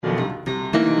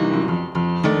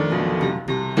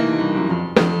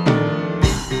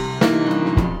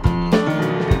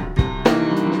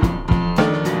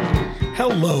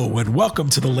and welcome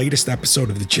to the latest episode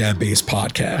of the JamBase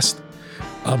podcast.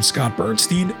 I'm Scott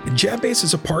Bernstein, and JamBase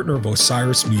is a partner of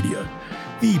Osiris Media,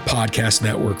 the podcast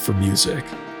network for music.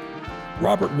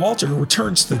 Robert Walter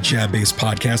returns to the JamBase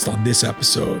podcast on this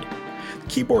episode. The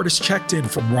keyboardist checked in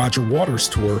from Roger Waters'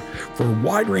 tour for a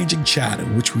wide-ranging chat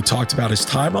in which we talked about his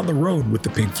time on the road with the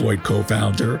Pink Floyd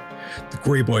co-founder, the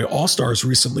Greyboy All-Stars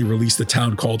recently released a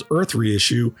Town Called Earth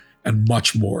reissue, and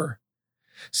much more.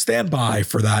 Stand by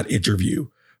for that interview.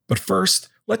 But first,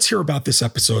 let's hear about this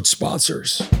episode's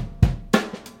sponsors.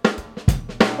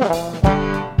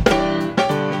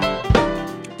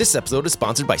 This episode is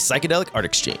sponsored by Psychedelic Art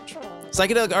Exchange.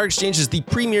 Psychedelic Art Exchange is the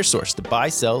premier source to buy,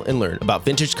 sell, and learn about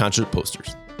vintage concert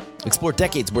posters. Explore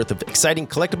decades worth of exciting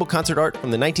collectible concert art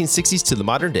from the 1960s to the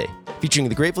modern day, featuring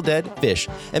the Grateful Dead, Phish,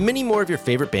 and many more of your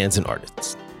favorite bands and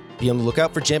artists. Be on the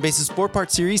lookout for JamBase's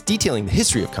 4-part series detailing the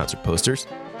history of concert posters,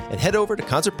 and head over to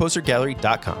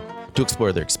concertpostergallery.com to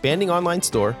explore their expanding online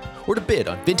store or to bid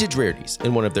on vintage rarities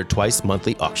in one of their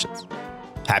twice-monthly auctions.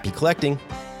 Happy collecting!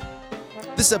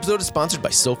 This episode is sponsored by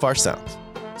Sofar Sounds.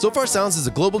 Sofar Sounds is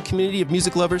a global community of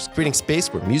music lovers creating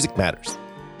space where music matters.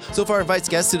 Sofar invites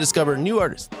guests to discover new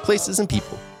artists, places, and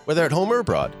people, whether at home or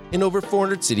abroad, in over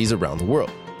 400 cities around the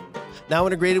world. Now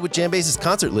integrated with JamBase's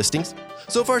concert listings,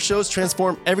 Sofar shows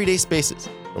transform everyday spaces,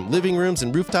 from living rooms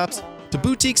and rooftops to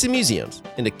boutiques and museums,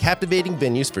 into captivating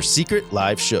venues for secret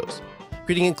live shows,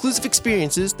 creating inclusive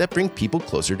experiences that bring people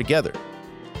closer together.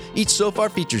 Each Sofar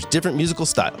features different musical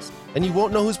styles, and you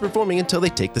won't know who's performing until they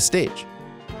take the stage.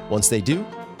 Once they do,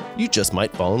 you just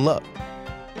might fall in love.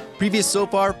 Previous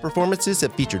Sofar performances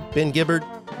have featured Ben Gibbard,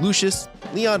 Lucius,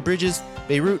 Leon Bridges,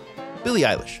 Beirut, Billie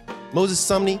Eilish, Moses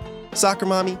Sumney, Soccer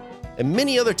Mommy, and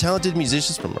many other talented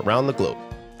musicians from around the globe,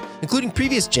 including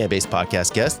previous JamBase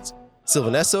podcast guests,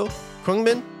 Sylvan Esso,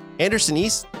 Krungman, Anderson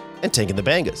East, and Tank and the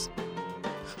Bangas.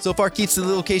 Sofar keeps the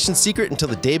location secret until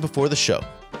the day before the show.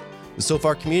 The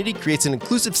Sofar community creates an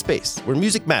inclusive space where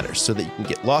music matters so that you can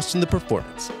get lost in the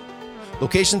performance.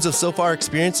 Locations of Sofar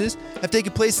experiences have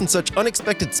taken place in such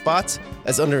unexpected spots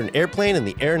as under an airplane in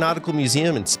the Aeronautical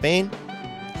Museum in Spain,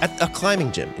 at a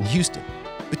climbing gym in Houston,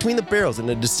 between the barrels in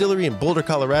a distillery in Boulder,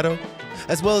 Colorado,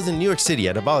 as well as in New York City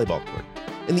at a volleyball court,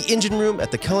 in the engine room at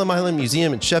the Kellam Island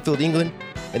Museum in Sheffield, England,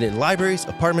 and in libraries,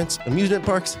 apartments, amusement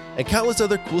parks, and countless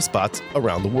other cool spots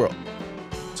around the world.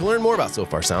 To learn more about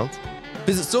Sofar Sounds,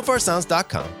 visit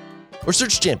sofarsounds.com or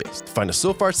search JamBase to find a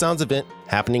Sofar Sounds event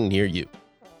happening near you.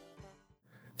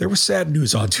 There was sad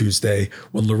news on Tuesday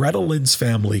when Loretta Lynn's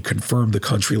family confirmed the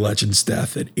country legend's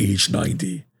death at age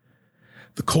 90.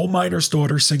 The coal miner's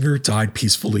daughter singer died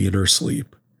peacefully in her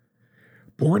sleep.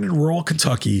 Born in rural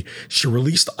Kentucky, she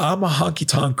released I'm a Honky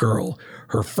Tonk Girl,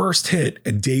 her first hit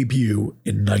and debut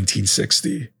in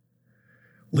 1960.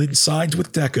 Lynn signed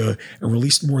with Decca and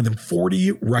released more than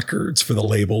 40 records for the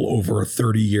label over a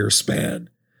 30-year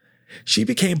span. She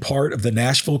became part of the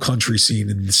Nashville country scene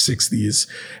in the 60s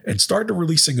and started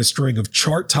releasing a string of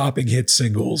chart-topping hit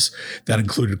singles that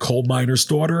included Coal Miner's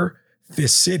Daughter,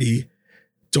 Fist City,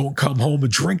 Don't Come Home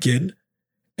a-Drinkin',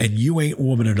 and You Ain't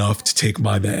Woman Enough to Take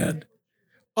My Man.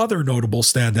 Other notable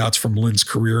standouts from Lynn's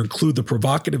career include the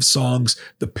provocative songs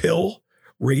The Pill,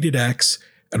 Rated X,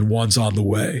 and One's on the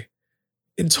Way.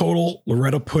 In total,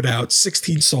 Loretta put out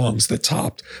 16 songs that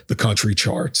topped the country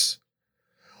charts.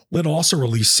 Lynn also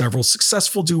released several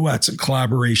successful duets in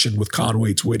collaboration with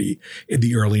Conway Twitty in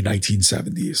the early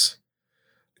 1970s.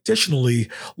 Additionally,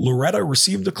 Loretta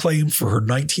received acclaim for her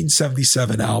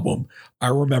 1977 album, I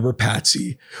Remember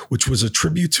Patsy, which was a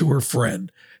tribute to her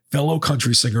friend, fellow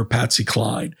country singer Patsy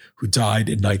Cline, who died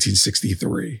in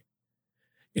 1963.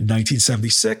 In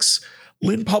 1976,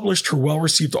 Lynn published her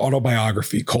well-received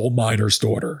autobiography, Coal Miner's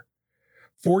Daughter.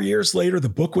 4 years later, the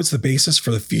book was the basis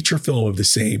for the feature film of the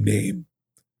same name.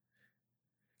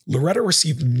 Loretta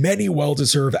received many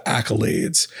well-deserved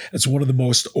accolades as one of the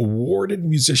most awarded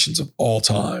musicians of all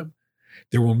time.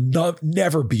 There will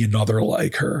never be another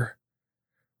like her.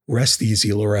 Rest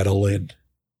easy, Loretta Lynn.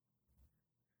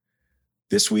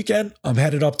 This weekend, I'm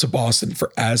headed up to Boston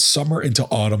for As Summer into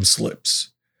Autumn Slips.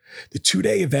 The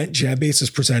 2-day event JamBase is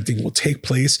presenting will take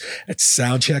place at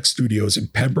Soundcheck Studios in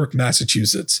Pembroke,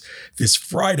 Massachusetts this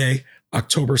Friday,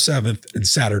 October 7th, and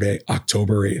Saturday,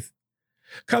 October 8th.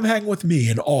 Come hang with me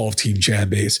and all of Team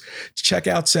JamBase to check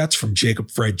out sets from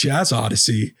Jacob Fred Jazz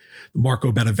Odyssey, the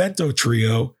Marco Benevento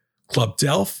Trio, Club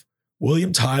Delph,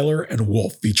 William Tyler, and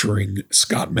Wolf featuring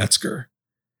Scott Metzger.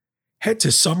 Head to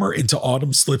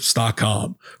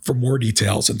summerintoautumnslips.com for more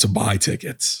details and to buy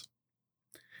tickets.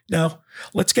 Now,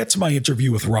 let's get to my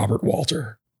interview with Robert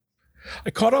Walter. I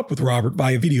caught up with Robert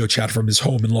via video chat from his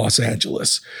home in Los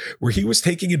Angeles, where he was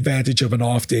taking advantage of an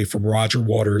off day from Roger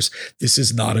Waters' This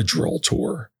Is Not a Drill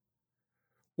tour.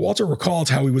 Walter recalled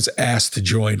how he was asked to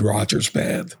join Roger's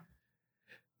band.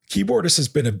 The keyboardist has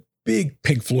been a big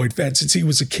Pink Floyd fan since he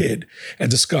was a kid and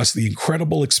discussed the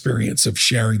incredible experience of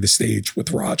sharing the stage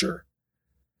with Roger.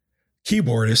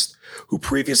 Keyboardist, who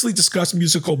previously discussed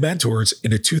musical mentors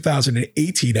in a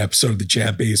 2018 episode of the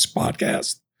Jam Bass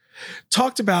podcast,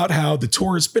 talked about how the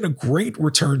tour has been a great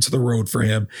return to the road for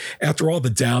him after all the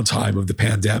downtime of the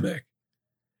pandemic.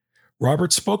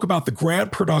 Robert spoke about the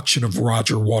grand production of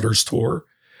Roger Waters' tour,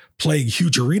 playing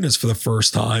huge arenas for the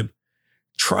first time,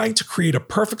 trying to create a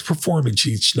perfect performance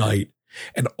each night,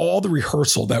 and all the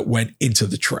rehearsal that went into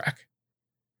the trek.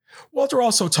 Walter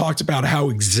also talked about how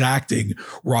exacting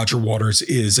Roger Waters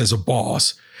is as a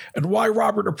boss and why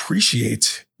Robert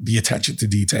appreciates the attention to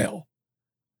detail.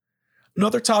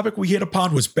 Another topic we hit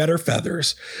upon was Better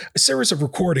Feathers, a series of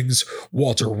recordings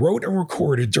Walter wrote and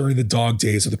recorded during the dog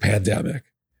days of the pandemic.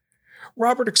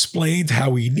 Robert explained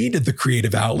how he needed the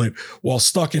creative outlet while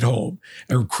stuck at home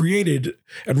and recruited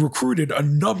a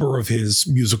number of his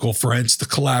musical friends to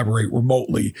collaborate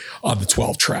remotely on the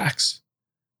 12 tracks.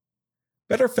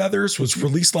 Better Feathers was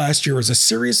released last year as a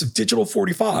series of digital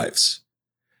 45s.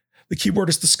 The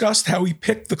keyboardist discussed how he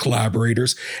picked the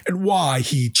collaborators and why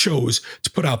he chose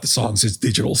to put out the songs as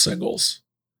digital singles.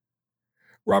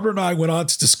 Robert and I went on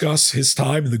to discuss his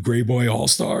time in the Grey Boy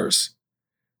All-Stars.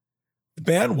 The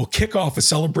band will kick off a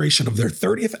celebration of their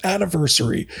 30th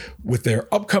anniversary with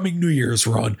their upcoming New Year's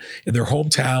run in their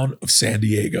hometown of San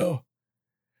Diego.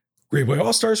 Grey Boy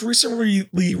All-Stars recently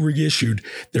reissued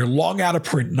their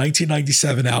long-out-of-print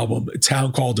 1997 album, A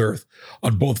Town Called Earth,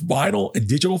 on both vinyl and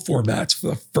digital formats for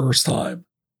the first time.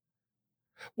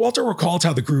 Walter recalled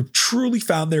how the group truly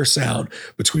found their sound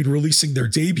between releasing their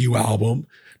debut album,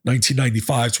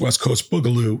 1995's West Coast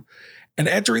Boogaloo, and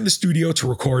entering the studio to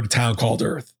record A Town Called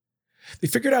Earth. They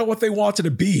figured out what they wanted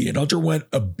to be and underwent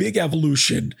a big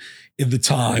evolution in the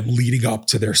time leading up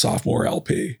to their sophomore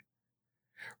LP.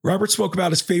 Robert spoke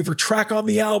about his favorite track on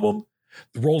the album,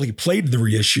 the role he played in the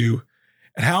reissue,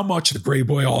 and how much the Grey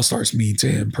Boy All-Stars mean to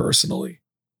him personally.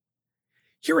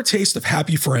 Hear a taste of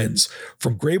Happy Friends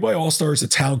from Grey Boy All-Stars, A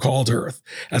Town Called Earth,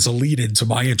 as a lead-in to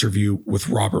my interview with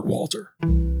Robert Walter.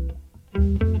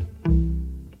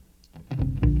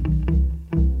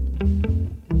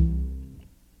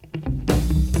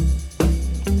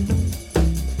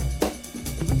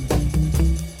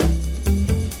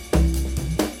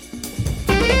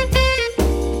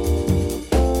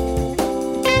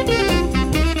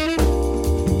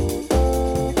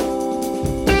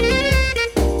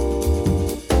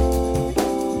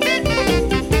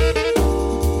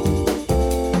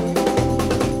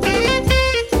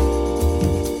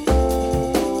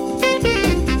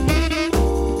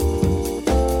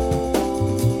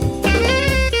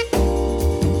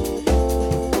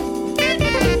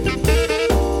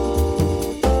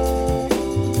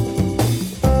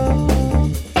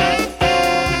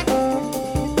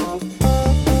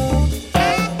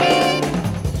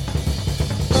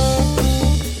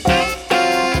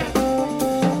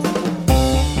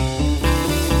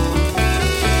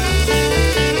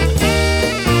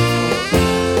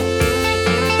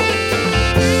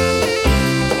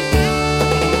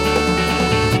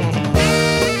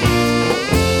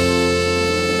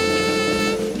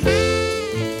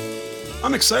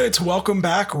 I'm excited to welcome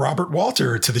back Robert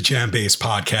Walter to the Jam Bass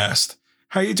podcast.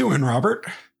 How you doing, Robert?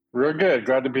 Real good.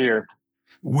 Glad to be here.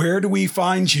 Where do we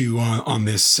find you on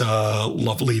this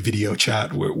lovely video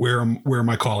chat? Where am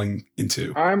I calling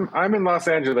into? I'm in Los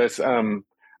Angeles. I'm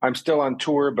still on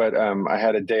tour, but I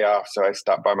had a day off, so I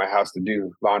stopped by my house to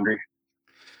do laundry.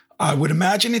 I would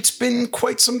imagine it's been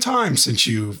quite some time since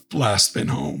you've last been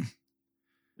home.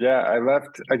 Yeah,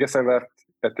 I guess I left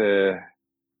at the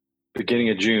beginning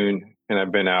of June, and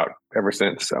I've been out ever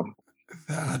since. So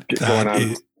that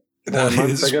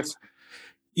months, is, I guess.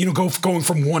 Going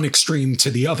from one extreme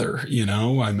to the other.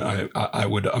 I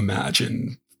would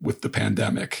imagine with the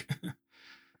pandemic.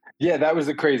 Yeah, that was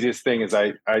the craziest thing. Is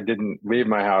I didn't leave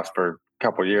my house for a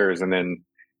couple of years, and then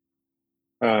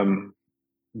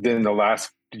the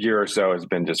last year or so has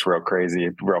been just real crazy,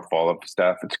 real full of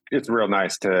stuff. It's real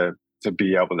nice to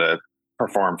be able to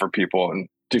perform for people and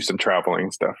do some traveling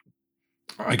and stuff.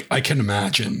 I can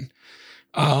imagine.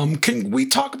 Can we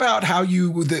talk about how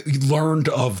you learned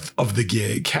of the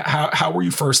gig? How were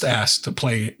you first asked to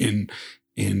play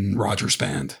in Roger's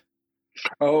band?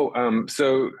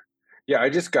 So yeah, I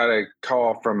just got a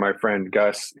call from my friend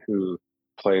Gus, who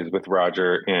plays with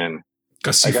Roger, and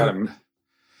Gus I got him.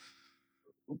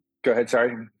 Go ahead.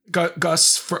 Sorry.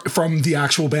 Gus from the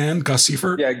actual band, Gus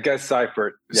Seifert? Yeah, Gus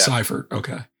Seifert. Yeah. Seifert,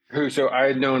 okay. So I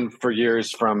had known for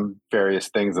years from various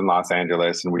things in Los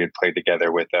Angeles, and we had played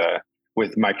together with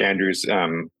Mike Andrews,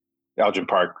 Elgin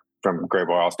Park from Grey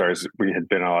Boy All Stars. We had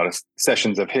been in a lot of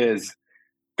sessions of his,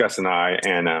 Gus and I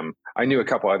knew a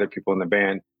couple other people in the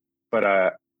band, but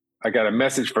I got a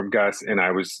message from Gus, and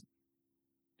I was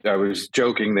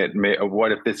joking that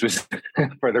what if this was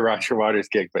for the Roger Waters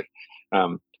gig,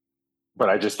 but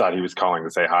I just thought he was calling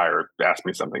to say hi or ask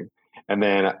me something. And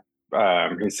then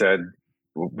he said,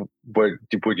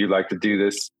 would you like to do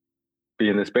this, be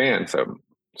in this band? So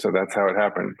that's how it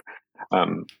happened.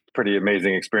 Pretty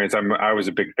amazing experience. I was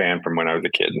a big fan from when I was a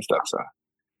kid and stuff. So.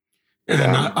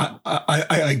 And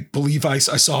I believe I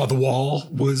saw The Wall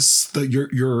was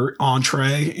your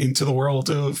entree into the world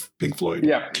of Pink Floyd.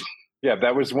 Yeah.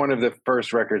 That was one of the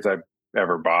first records I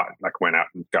ever bought. Like went out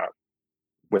and got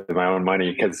with my own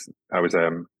money because I was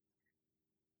Another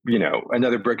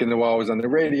Brick in the Wall was on the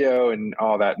radio and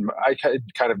all that. And I had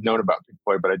kind of known about Pink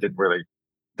Floyd, but I didn't really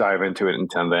dive into it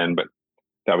until then. But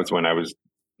that was when I was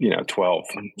 12.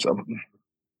 So.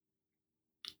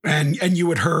 And you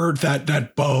had heard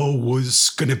that Bo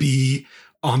was going to be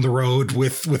on the road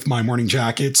with My Morning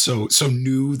Jacket, so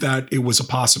knew that it was a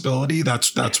possibility.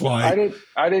 That's why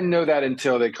I didn't know that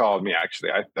until they called me.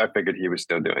 Actually, I figured he was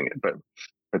still doing it, but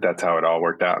that's how it all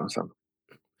worked out. So,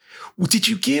 well, did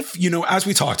you give as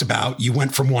we talked about, you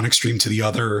went from one extreme to the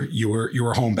other. You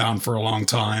were homebound for a long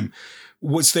time.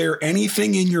 Was there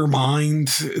anything in your mind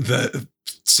that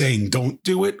saying don't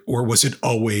do it, or was it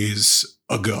always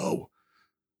a go?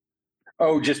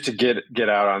 Oh, just to get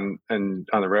out on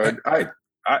the road.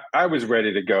 I was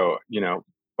ready to go,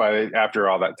 after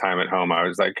all that time at home. I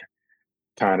was like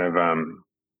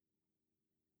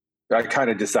I kind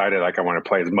of decided like I want to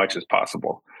play as much as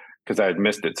possible because I had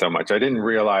missed it so much. I didn't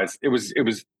realize it was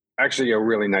actually a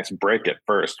really nice break at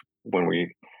first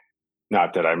when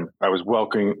not that I was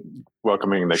welcoming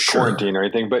the quarantine or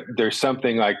anything, but there's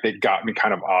something like that got me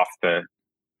kind of off the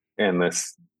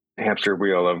endless hamster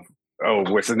wheel of, oh,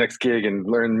 what's the next gig and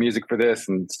learn music for this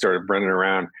and started running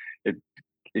around.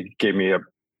 It gave me a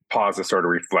pause to sort of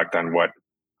reflect on what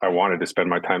I wanted to spend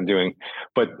my time doing.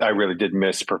 But I really did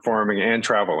miss performing and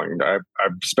traveling. I've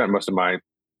spent most of my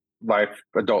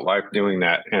adult life doing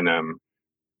that. And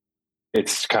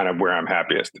it's kind of where I'm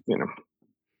happiest,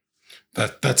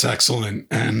 That's excellent.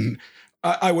 And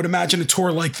I would imagine a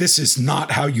tour like this is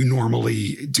not how you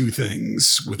normally do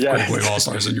things with Grey Boy All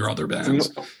Stars and your other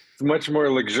bands. It's much more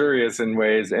luxurious in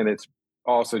ways. And it's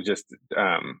also just,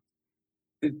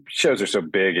 shows are so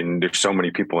big and there's so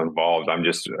many people involved. I'm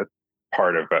just a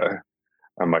part of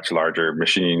a much larger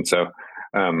machine. So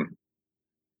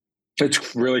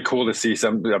it's really cool to see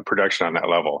some production on that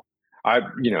level.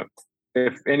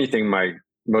 If anything,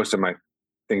 most of my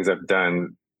things I've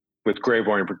done with Grey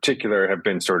Boy in particular have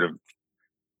been sort of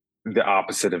the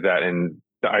opposite of that. And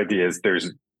the idea is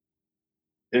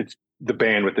it's the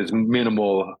band with as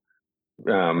minimal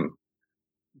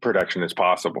production as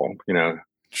possible,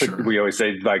 Sure. We always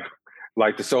say like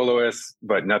the soloists,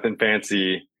 but nothing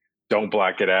fancy. Don't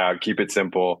black it out. Keep it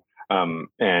simple.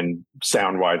 And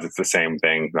sound wise, it's the same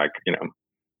thing.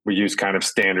 We use kind of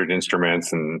standard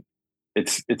instruments, and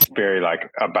it's very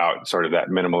about sort of that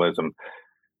minimalism.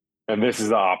 And this is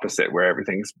the opposite, where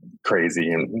everything's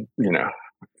crazy and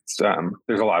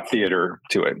there's a lot of theater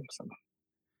to it. So.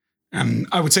 And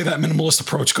I would say that minimalist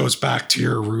approach goes back to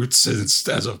your roots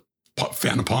as a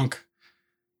fan of punk.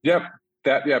 Yep.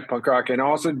 Punk rock, and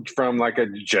also from a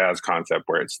jazz concept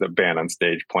where it's the band on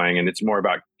stage playing, and it's more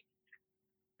about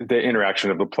the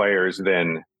interaction of the players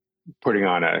than putting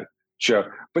on a show.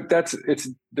 But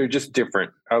they're just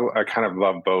different. I kind of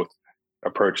love both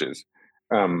approaches.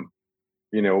 One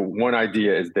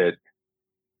idea is that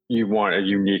you want a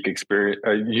unique experience,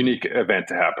 a unique event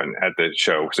to happen at the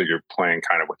show. So you're playing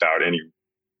kind of without any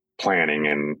planning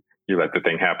and you let the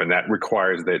thing happen. That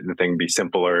requires that the thing be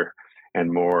simpler and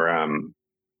more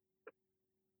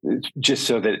just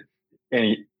so that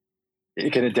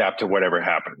it can adapt to whatever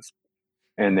happens.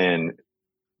 And then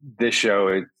this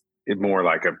show is more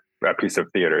like a piece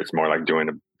of theater. It's more like doing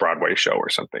a Broadway show or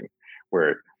something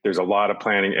where there's a lot of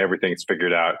planning, everything's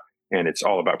figured out, and it's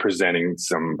all about presenting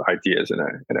some ideas in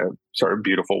a sort of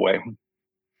beautiful way.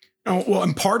 Oh, well,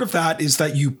 and part of that is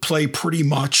that you play pretty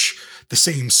much the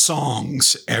same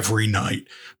songs every night,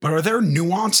 but are there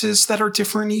nuances that are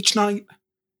different each night?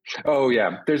 Oh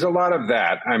yeah, there's a lot of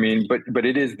that. I mean, but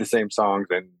it is the same songs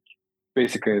and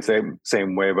basically the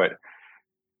same way. But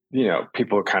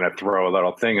people kind of throw a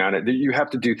little thing on it. You have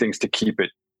to do things to keep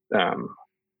it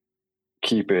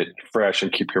keep it fresh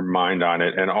and keep your mind on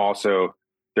it. And also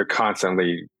they're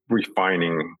constantly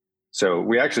refining. So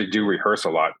we actually do rehearse a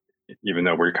lot, even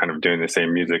though we're kind of doing the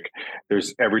same music.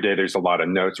 Every day there's a lot of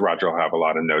notes. Roger will have a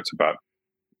lot of notes about,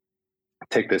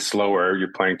 take this slower,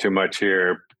 you're playing too much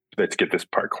here, let's get this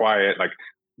part quiet, like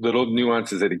little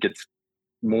nuances that it gets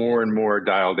more and more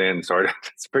dialed in, sort of.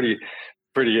 It's pretty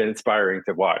inspiring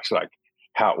to watch, like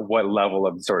what level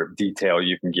of sort of detail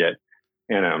you can get.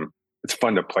 And it's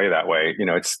fun to play that way.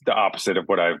 It's the opposite of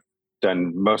what I've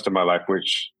done most of my life,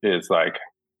 which is like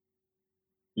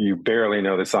you barely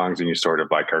know the songs and you sort of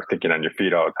like are thinking on your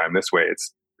feet all the time. This way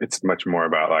it's much more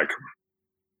about like,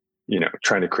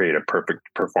 trying to create a perfect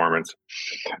performance.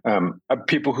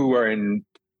 People who are in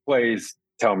plays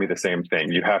tell me the same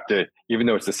thing. You have to, even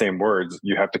though it's the same words,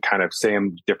 you have to kind of say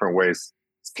them different ways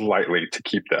slightly to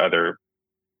keep the other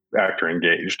actor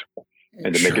engaged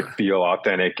and to make it feel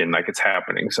authentic and like it's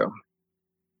happening. So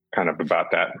kind of about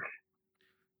that.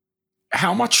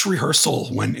 How much rehearsal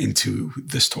went into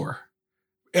this tour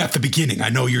at the beginning? I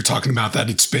know you're talking about that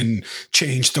it's been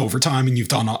changed over time and you've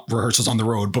done rehearsals on the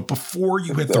road, but before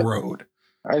you hit the road,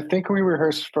 I think we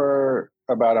rehearsed for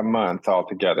about a month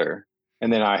altogether.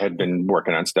 And then I had been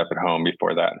working on stuff at home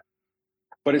before that.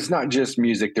 But it's not just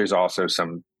music. There's also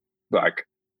some like,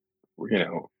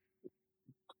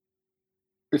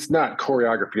 it's not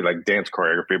choreography, like dance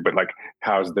choreography, but like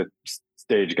how's the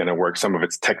stage going to work? Some of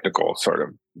it's technical sort of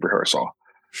rehearsal.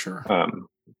 Sure.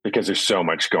 Because there's so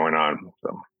much going on.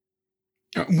 So.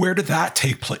 Where did that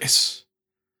take place?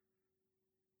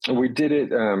 We did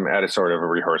it at a sort of a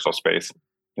rehearsal space.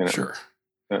 Sure.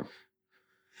 Yeah.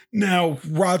 Now,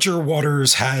 Roger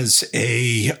Waters has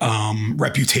a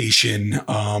reputation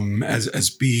as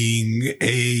being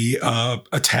a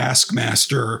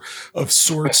taskmaster of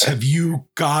sorts. Have you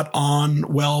got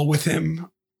on well with him?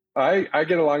 I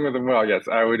get along with him well. Yes,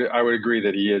 I would agree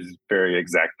that he is very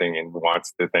exacting and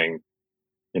wants the thing.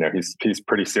 He's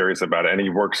pretty serious about it, and he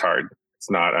works hard.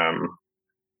 It's not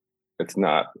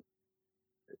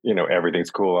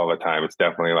everything's cool all the time. It's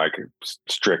definitely like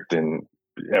strict and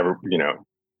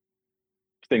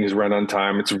things run on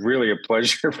time. It's really a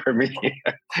pleasure for me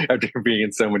after being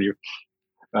in so many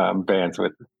bands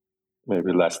with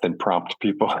maybe less than prompt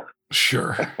people.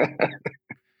 Sure.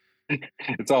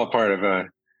 It's all part of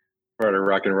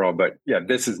rock and roll, but yeah,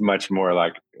 this is much more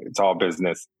like it's all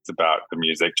business. It's about the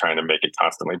music, trying to make it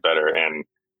constantly better. And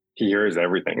he hears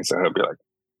everything. So he'll be like,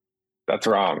 that's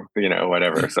wrong,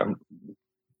 whatever. So,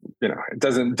 it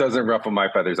doesn't ruffle my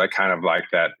feathers. I kind of like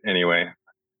that anyway.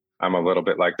 I'm a little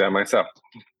bit like that myself.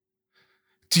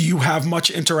 Do you have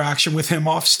much interaction with him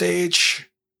off stage?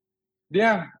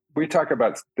 Yeah, we talk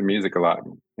about the music a lot,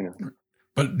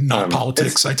 but not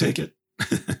politics. I take it.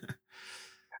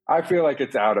 I feel like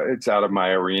it's out of my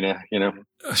arena,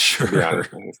 Sure. To be honest,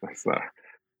 it's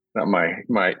not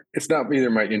my. It's not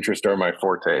either my interest or my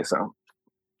forte. So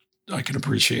I can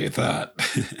appreciate that.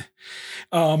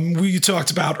 You talked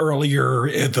about earlier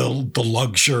the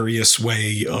luxurious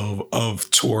way of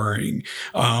touring.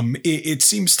 It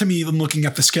seems to me, looking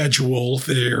at the schedule,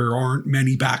 there aren't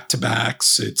many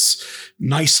back-to-backs. It's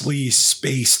nicely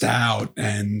spaced out.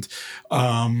 And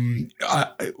how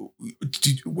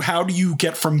do you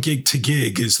get from gig to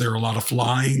gig? Is there a lot of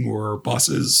flying or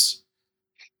buses?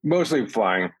 Mostly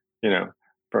flying,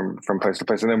 from place to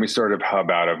place. And then we sort of hub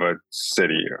out of a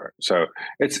city. So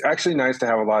it's actually nice to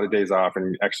have a lot of days off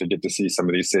and actually get to see some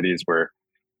of these cities where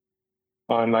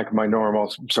on like my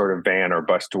normal sort of van or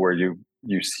bus tour, you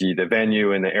see the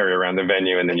venue and the area around the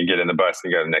venue, and then you get in the bus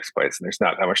and you go to the next place. And there's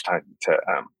not that much time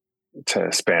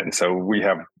to spend. So we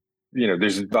have,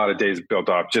 there's a lot of days built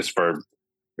off just for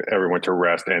everyone to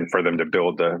rest and for them to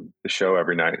build the show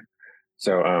every night.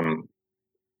 So,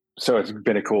 so it's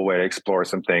been a cool way to explore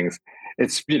some things.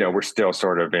 It's, we're still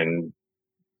sort of in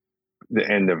the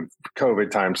end of COVID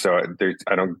time. So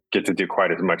I don't get to do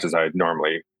quite as much as I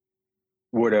normally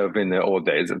would have in the old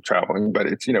days of traveling, but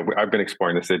it's, I've been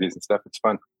exploring the cities and stuff. It's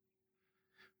fun.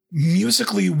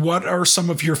 Musically, what are some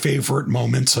of your favorite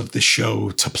moments of the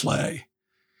show to play?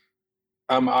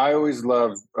 I always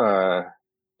love the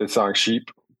song Sheep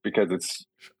because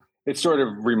it sort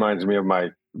of reminds me of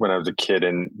when I was a kid,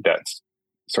 and that's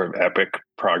sort of epic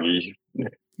proggy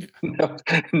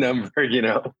number.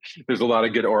 There's a lot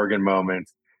of good organ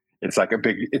moments. It's like a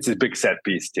big set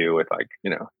piece too, with like,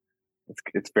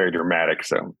 it's very dramatic.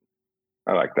 So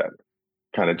I like that.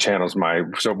 Kind of channels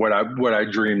what I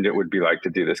dreamed it would be like to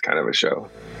do this kind of a show.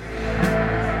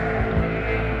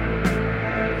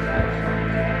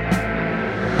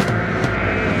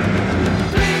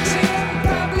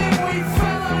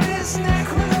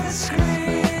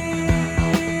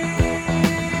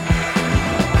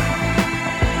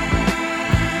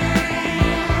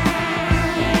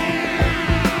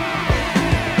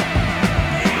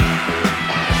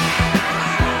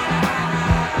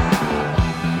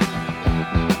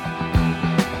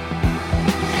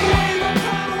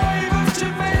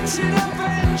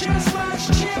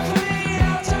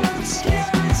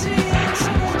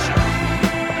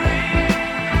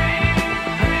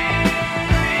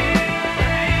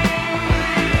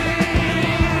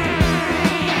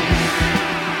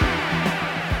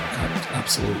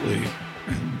 Absolutely.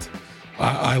 And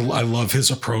I love his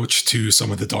approach to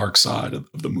some of the dark side of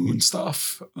the Moon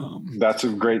stuff. That's a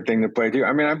great thing to play too.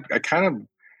 I mean, I kind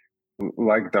of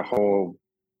like the whole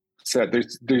set.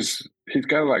 He's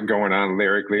got a lot going on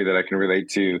lyrically that I can relate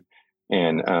to,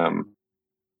 and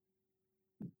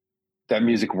that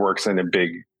music works in a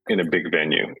big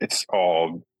venue. It's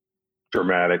all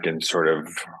dramatic and sort of,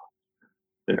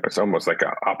 it's almost like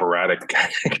an operatic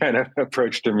kind of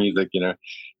approach to music.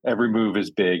 Every move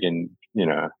is big and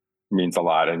means a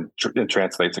lot, and it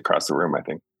translates across the room, I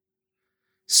think.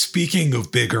 Speaking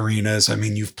of big arenas, I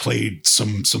mean, you've played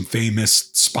some famous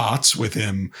spots with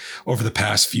him over the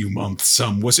past few months.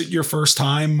 Was it your first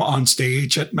time on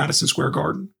stage at Madison Square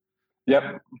Garden?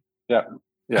 Yep. Yeah.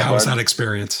 How was that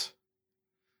experience?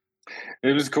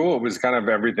 It was cool. It was kind of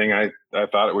everything I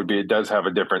thought it would be. It does have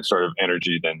a different sort of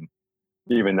energy than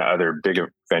even the other big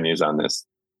venues on this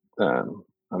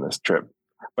trip.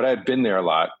 But I had been there a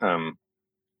lot,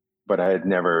 but I had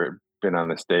never been on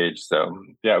the stage. So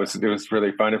yeah, it was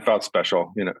really fun. It felt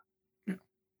special,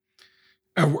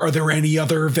 Are there any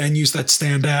other venues that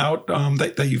stand out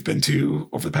that you've been to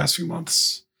over the past few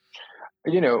months?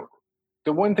 The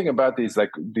one thing about these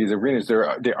arenas,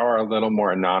 they are a little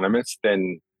more anonymous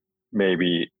than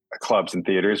maybe clubs and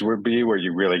theaters would be, where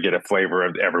you really get a flavor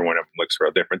of every one of them looks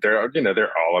real different. They're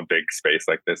all a big space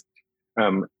like this.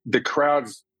 The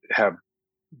crowds have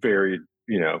varied,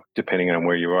 depending on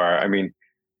where you are. I mean,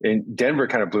 in Denver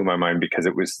kind of blew my mind because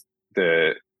it was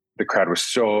the crowd was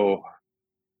so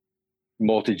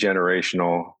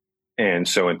multi-generational and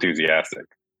so enthusiastic.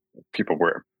 People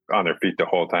were on their feet the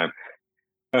whole time.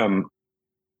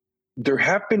 There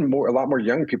have been a lot more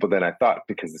young people than I thought,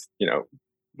 because,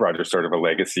 Roger's sort of a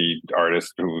legacy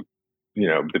artist who,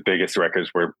 the biggest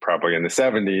records were probably in the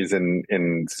 70s.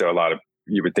 And so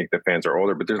you would think the fans are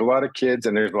older, but there's a lot of kids,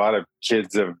 and there's a lot of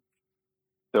kids of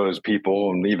those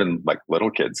people, and even like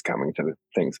little kids coming to the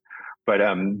things. But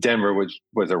Denver was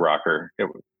a rocker. It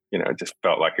just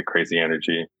felt like a crazy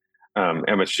energy.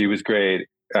 MSG was great.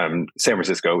 San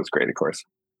Francisco was great, of course.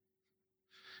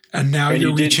 And now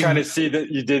you did kind of see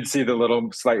you did see the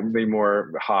little slightly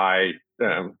more high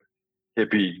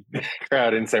hippie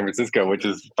crowd in San Francisco, which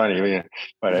is funny,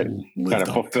 but it kind of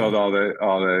fulfilled all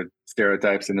the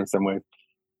stereotypes in some way.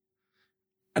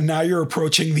 And now you're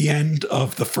approaching the end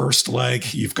of the first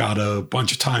leg. You've got a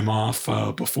bunch of time off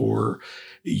before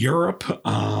Europe.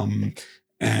 Are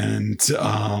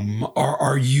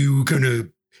you going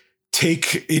to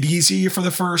take it easy for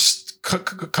the first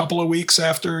couple of weeks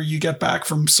after you get back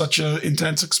from such an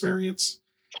intense experience?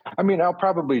 I mean, I'll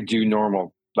probably do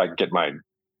normal, like get my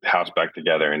house back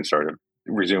together and sort of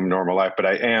resume normal life. But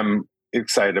I am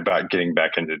excited about getting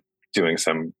back into doing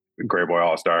some Grey Boy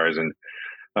All-Stars. And,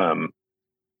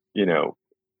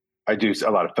 I do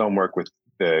a lot of film work with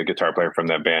the guitar player from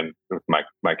that band, with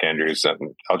Mike Andrews and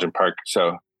Elgin Park.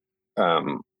 So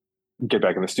get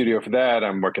back in the studio for that.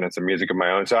 I'm working on some music of my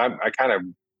own. So I kind of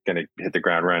going to hit the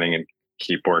ground running and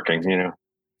keep working,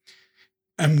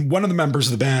 And one of the members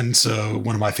of the band, so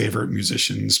one of my favorite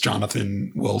musicians,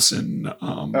 Jonathan Wilson.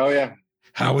 Oh yeah.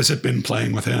 How has it been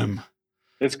playing with him?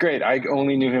 It's great. I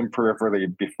only knew him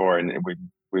peripherally before, and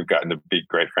we've gotten to be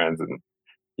great friends, and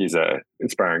he's an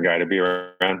inspiring guy to be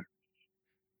around.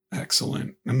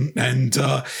 Excellent. And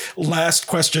last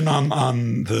question on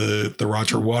the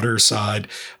Roger Waters side.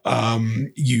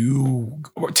 You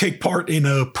take part in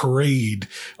a parade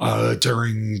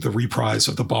during the reprise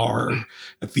of The Bar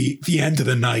at the end of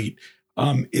the night.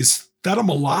 Is that a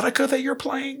melodica that you're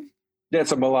playing? Yeah,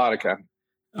 it's a melodica.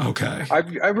 Okay.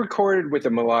 I've recorded with a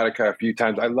melodica a few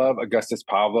times. I love Augustus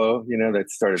Pablo, that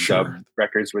started dub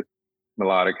records with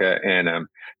melodica. And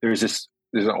there's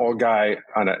an old guy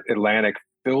on Atlantic,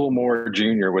 Phil Moore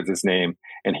Jr. was his name,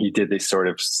 and he did this sort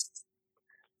of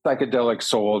psychedelic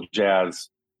soul jazz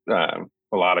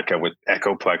melodica with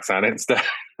Echoplex on it and stuff.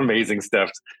 Amazing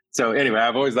stuff. So anyway,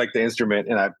 I've always liked the instrument,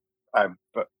 and I've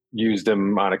used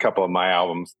them on a couple of my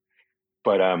albums.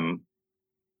 But I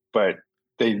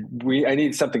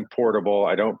need something portable.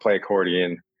 I don't play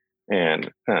accordion,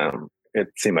 and it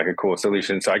seemed like a cool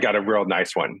solution. So I got a real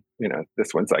nice one.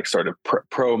 This one's like sort of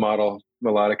pro model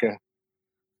melodica.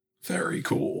 Very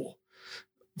cool.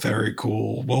 Very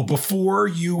cool. Well, before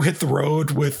you hit the road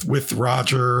with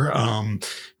Roger,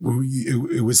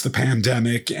 it was the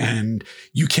pandemic, and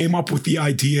you came up with the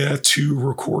idea to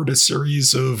record a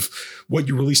series of what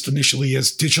you released initially as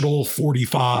digital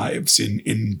 45s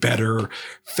in Better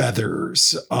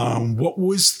Feathers. What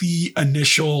was the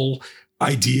initial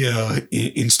idea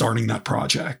in starting that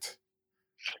project?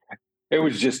 It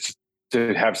was just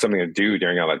to have something to do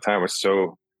during all that time. It was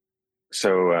so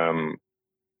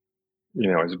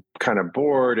I was kind of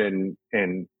bored and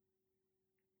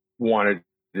wanted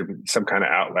some kind of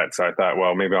outlet. So I thought,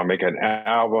 well, maybe I'll make an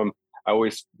album. I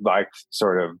always liked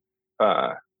sort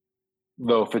of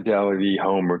low fidelity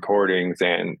home recordings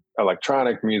and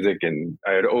electronic music, and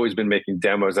I had always been making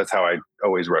demos. That's how I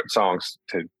always wrote songs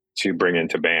to bring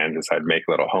into bands. Is I'd make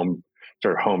little home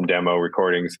demo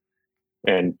recordings,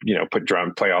 and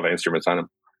play all the instruments on them.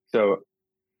 So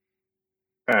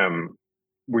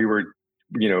we were,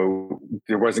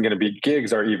 there wasn't going to be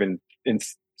gigs or even in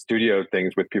studio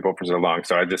things with people for so long.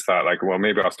 So I just thought, like, well,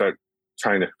 maybe I'll start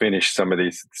trying to finish some of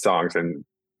these songs, and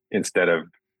instead of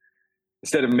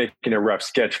making a rough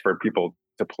sketch for people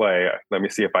to play, let me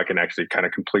see if I can actually kind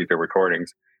of complete the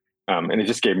recordings. And it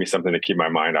just gave me something to keep my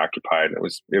mind occupied. It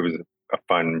was a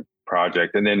fun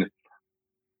project. And then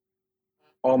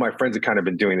all my friends had kind of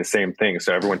been doing the same thing.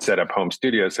 So everyone set up home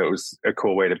studios. So it was a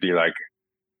cool way to be like,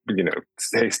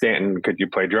 hey, Stanton, could you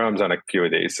play drums on a few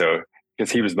of these? So,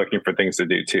 because he was looking for things to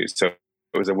do too. So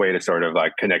it was a way to sort of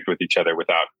like connect with each other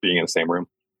without being in the same room.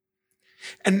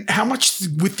 And how much,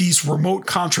 with these remote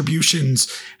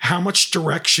contributions, how much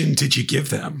direction did you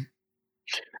give them?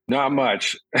 Not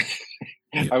much.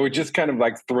 I would just kind of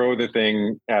like throw the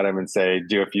thing at him and say,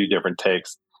 do a few different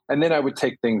takes. And then I would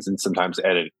take things and sometimes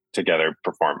edit together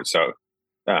performance. So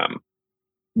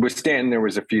with Stanton, there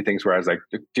was a few things where I was like,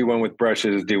 do one with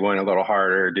brushes, do one a little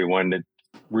harder, do one that's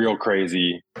real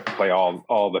crazy, play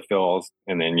all the fills.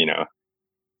 And then,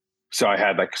 so I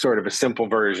had like sort of a simple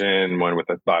version, one with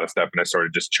a lot of stuff, and I sort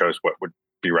of just chose what would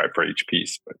be right for each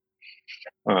piece.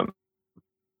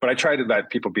 But I try to let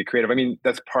people be creative. I mean,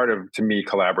 that's part of, to me,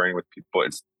 collaborating with people.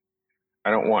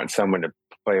 I don't want someone to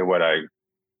play what I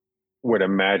would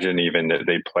imagine even that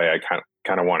they play. I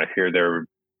kind of want to hear their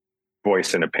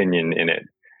voice and opinion in it.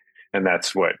 And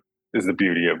that's what is the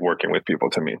beauty of working with people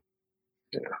to me.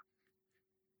 Yeah.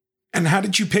 And how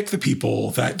did you pick the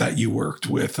people that you worked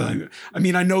with? I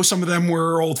mean, I know some of them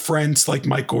were old friends like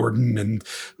Mike Gordon and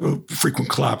frequent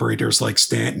collaborators like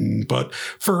Stanton. But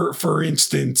for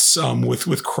instance,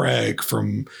 with Craig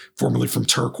formerly from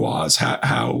Turquoise,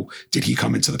 how did he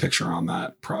come into the picture on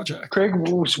that project? Craig,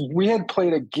 we had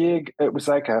played a gig. It was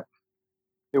like a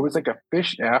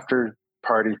Fish After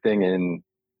party thing in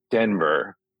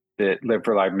Denver that Live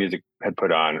for Live Music had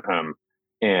put on,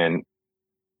 and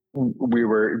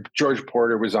George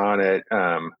Porter was on it.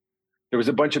 There was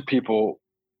a bunch of people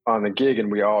on the gig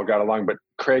and we all got along, but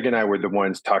Craig and I were the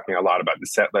ones talking a lot about the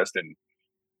set list, and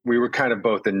we were kind of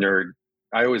both a nerd.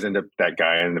 I always end up that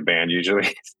guy in the band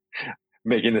usually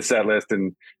making the set list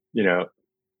and,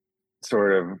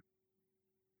 sort of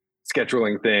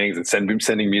scheduling things and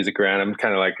sending music around. I'm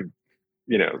kind of like,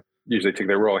 usually took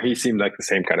their role. He seemed like the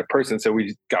same kind of person. So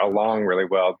we got along really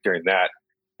well during that.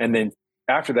 And then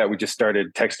after that, we just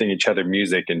started texting each other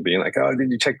music and being like, oh, did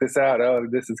you check this out? Oh,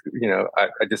 this is, I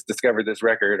just discovered this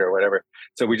record or whatever.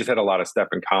 So we just had a lot of stuff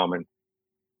in common.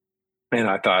 And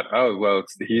I thought, oh, well,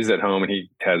 he's at home and he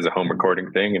has a home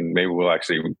recording thing, and maybe we'll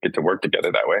actually get to work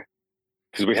together that way.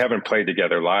 Because we haven't played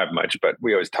together live much, but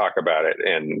we always talk about it.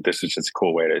 And this is just a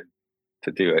cool way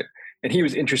to do it. And he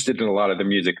was interested in a lot of the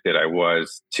music that I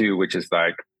was too, which is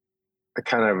like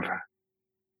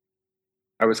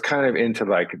I was kind of into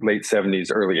like late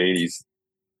 70s, early 80s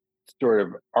sort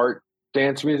of art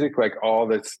dance music, like all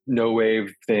this no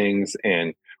wave things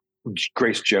and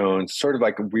Grace Jones, sort of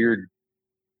like weird,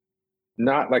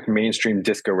 not like mainstream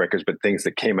disco records, but things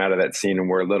that came out of that scene and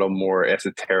were a little more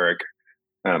esoteric.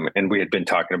 And we had been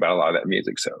talking about a lot of that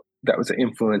music. So that was an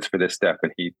influence for this stuff.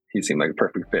 And he seemed like a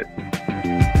perfect fit.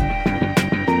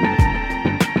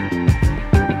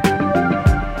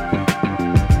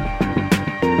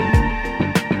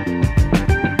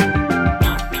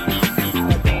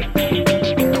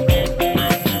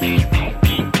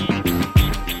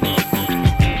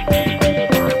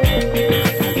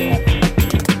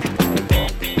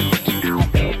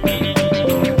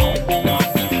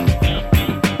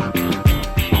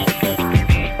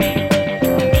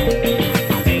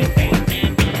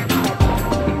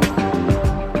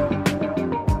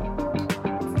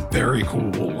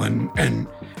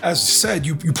 As I said,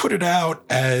 you put it out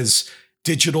as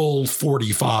digital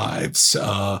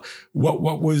 45s.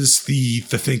 What was the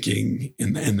thinking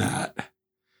in that?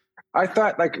 I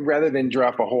thought, like, rather than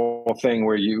drop a whole thing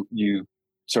where you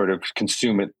sort of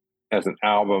consume it as an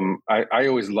album, I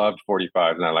always loved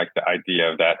 45s, and I like the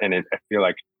idea of that. And I feel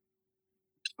like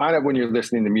kind of when you're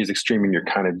listening to music streaming, you're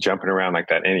kind of jumping around like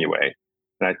that anyway.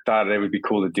 And I thought it would be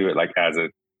cool to do it like as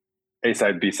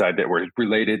A-side, B-side that were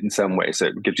related in some way. So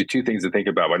it gives you two things to think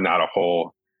about, but not a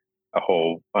whole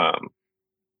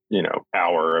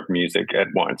hour of music at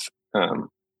once.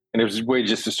 And it was a way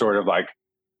just to sort of like,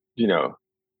 you know,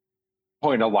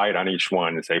 point a light on each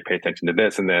one and say, pay attention to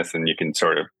this and this. And you can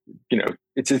sort of, you know,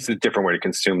 it's just a different way to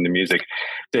consume the music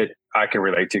that I can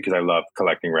relate to because I love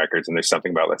collecting records. And there's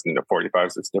something about listening to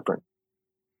 45s that's different.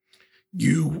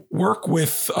 You work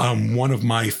with one of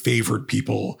my favorite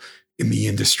people in the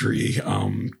industry,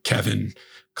 Kevin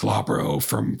Calabro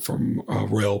from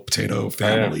Royal Potato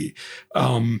Family.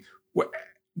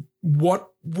 What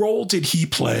role did he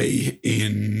play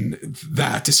in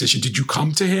that decision? Did you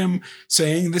come to him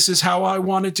saying, this is how I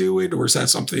want to do it? Or is that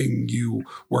something you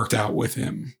worked out with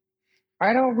him?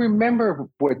 I don't remember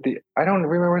if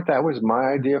that was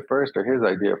my idea first or his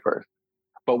idea first.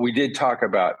 But we did talk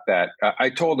about that.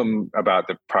 I told him about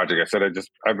the project. I said,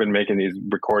 I've been making these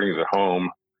recordings at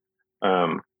home,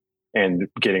 and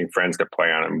getting friends to play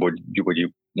on them. Would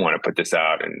you want to put this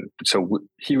out? And so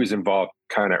he was involved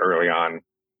kind of early on,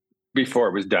 before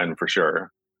it was done for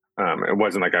sure. It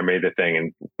wasn't like I made the thing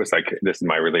and was like, this is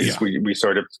my release. Yeah. We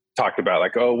sort of talked about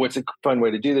like, oh, what's a fun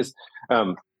way to do this?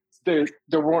 There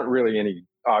weren't really any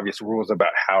obvious rules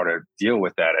about how to deal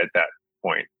with that at that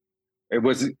point.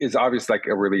 It's obvious like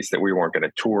a release that we weren't going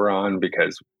to tour on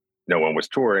because no one was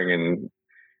touring, and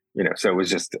you know, so it was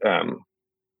just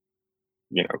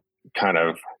you know, kind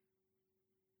of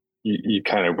you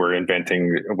kind of were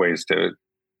inventing ways to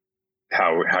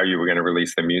how you were going to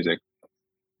release the music.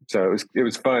 So it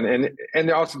was fun,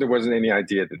 and also there wasn't any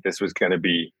idea that this was going to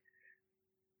be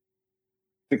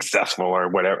successful or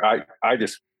whatever. I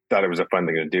just thought it was a fun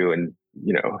thing to do, and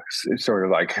you know, it's sort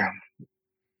of like.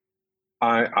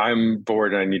 I'm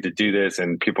bored and I need to do this,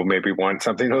 and people maybe want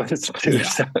something to listen to. Yeah.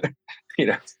 So, you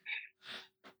know,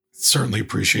 certainly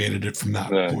appreciated it from that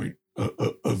point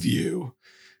of view.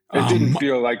 It didn't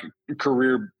feel like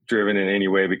career driven in any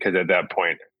way because at that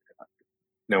point,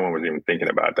 no one was even thinking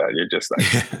about that. You're just like,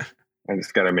 I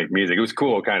just got to make music. It was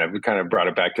cool. We kind of brought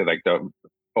it back to like the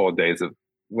old days of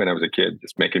when I was a kid,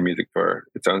 just making music for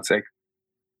its own sake.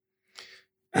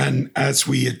 And as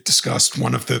we had discussed,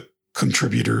 one of the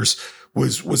contributors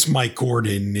was Mike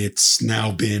Gordon. It's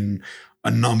now been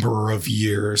a number of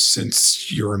years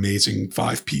since your amazing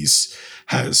 5-piece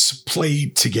has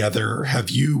played together. Have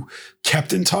you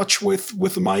kept in touch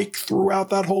with Mike throughout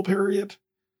that whole period?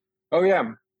 Oh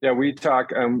yeah. Yeah. We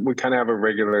talk, we kind of have a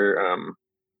regular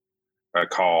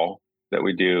call that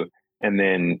we do. And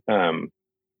then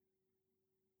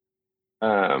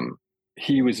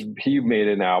he made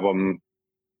an album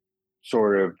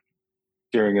sort of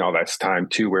during all that time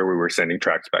too, where we were sending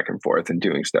tracks back and forth and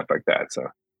doing stuff like that. So,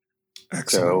 excellent.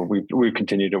 So we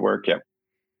continue to work. Yep.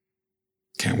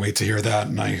 Can't wait to hear that.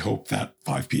 And I hope that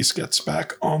 5-piece gets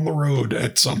back on the road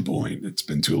at some point. It's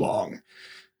been too long.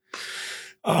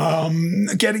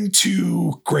 Getting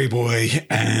to Grey Boy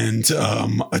and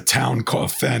a town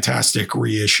called fantastic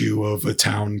reissue of A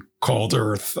Town Called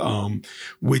Earth,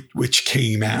 which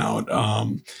came out,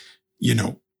 you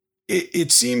know,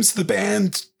 it seems the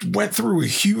band went through a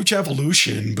huge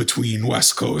evolution between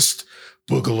West Coast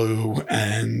Boogaloo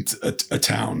and a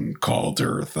Town Called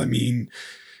Earth. I mean,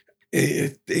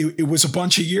 it was a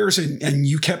bunch of years, and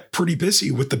you kept pretty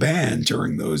busy with the band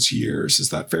during those years. Is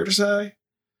that fair to say?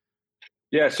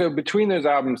 Yeah. So between those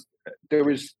albums, there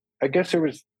was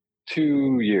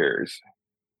 2 years,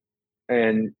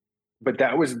 but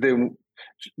that was the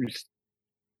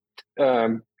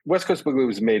West Coast Boogaloo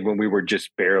was made when we were just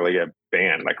barely a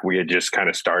band. Like we had just kind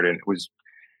of started.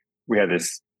 We had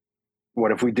this,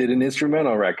 what if we did an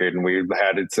instrumental record, and we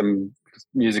had some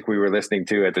music we were listening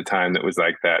to at the time that was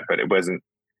like that, but it wasn't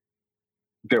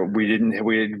there. We didn't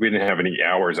have any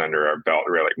hours under our belt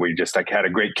really. We just like had a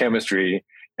great chemistry,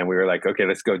 and we were like, okay,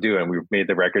 let's go do it. And we made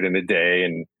the record in a day,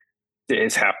 and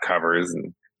it's half covers,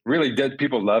 and really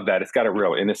people love that. It's got a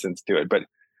real innocence to it, but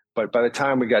by the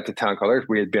time we got to Town Called Earth,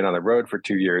 we had been on the road for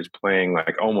 2 years playing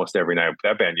like almost every night.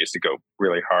 That band used to go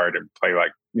really hard and play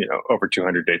like, you know, over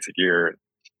 200 dates a year.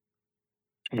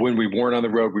 When we weren't on the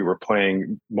road, we were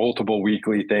playing multiple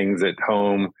weekly things at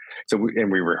home. So we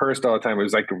rehearsed all the time. It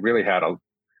was like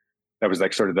that was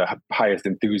like sort of the highest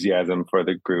enthusiasm for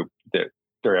the group that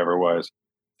there ever was.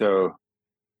 So,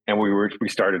 and we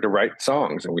started to write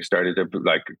songs, and we started to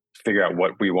like figure out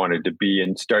what we wanted to be,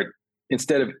 and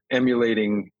instead of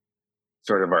emulating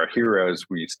sort of our heroes,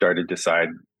 we started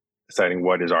deciding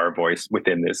what is our voice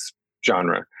within this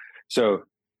genre. So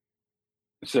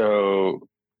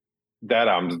that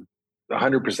album's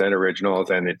 100%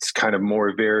 originals, and it's kind of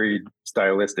more varied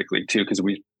stylistically too, because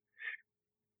we,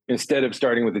 instead of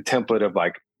starting with a template of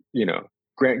like, you know,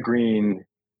 Grant Green,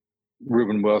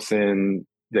 Reuben Wilson,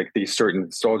 like these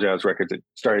certain soul jazz records, it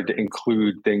started to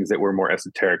include things that were more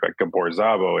esoteric, like Gabor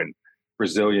Szabo and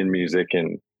Brazilian music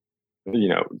and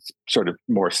sort of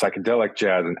more psychedelic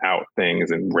jazz and out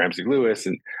things, and Ramsey Lewis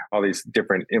and all these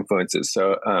different influences.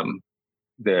 So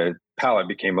the palette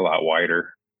became a lot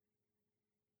wider.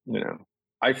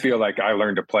 I feel like I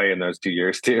learned to play in those 2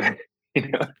 years too.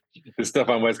 The stuff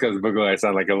on West Coast Boogaloo, I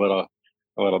sound like a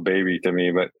little baby to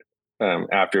me, but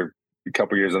after a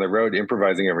couple years on the road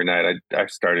improvising every night, I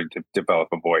started to develop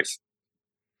a voice.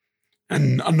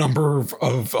 And a number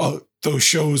of those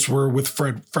shows were with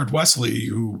Fred Wesley,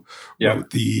 who wrote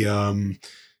the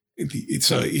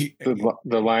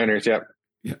liners. Yep.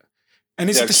 Yeah. And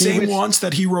is it the same ones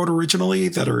that he wrote originally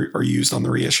that are used on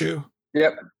the reissue?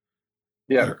 Yep.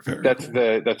 Yeah. Very that's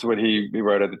cool. That's what he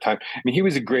wrote at the time. I mean, he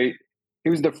was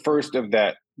the first of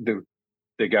the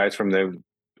guys from the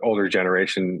older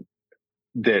generation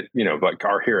that, like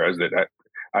our heroes that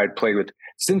I'd played with.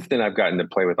 Since then, I've gotten to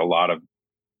play with a lot of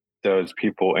those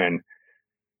people, and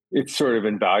it's sort of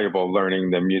invaluable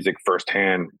learning the music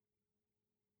firsthand.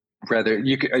 Rather,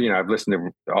 I've listened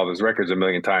to all those records a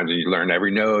million times, and you learn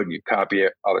every note, you copy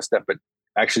it, all this stuff. But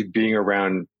actually being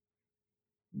around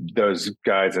those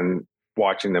guys and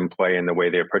watching them play and the way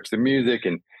they approach the music,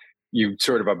 and you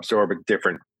sort of absorb a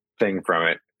different thing from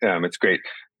it. It's great.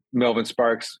 Melvin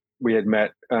Sparks, we had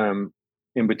met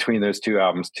in between those two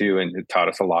albums too, and it taught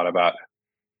us a lot about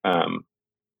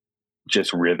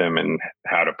just rhythm and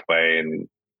how to play and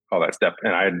all that stuff.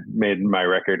 And I had made my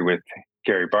record with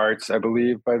Gary Bartz, I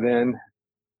believe, by then.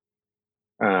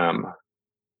 I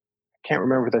can't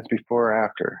remember if that's before or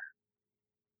after,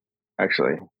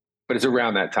 actually, but it's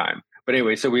around that time. But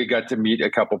anyway, so we got to meet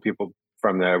a couple people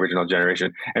from the original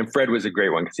generation, and Fred was a great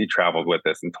one because he traveled with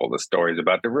us and told us stories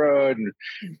about the road, and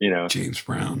James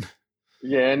Brown.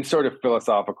 Yeah, and sort of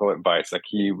philosophical advice. Like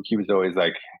he was always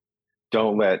like,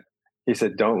 don't let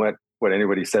what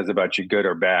anybody says about you, good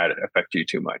or bad, affect you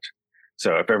too much.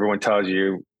 So if everyone tells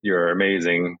you you're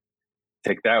amazing,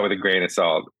 take that with a grain of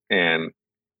salt. And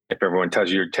if everyone tells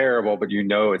you you're terrible, but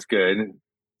it's good,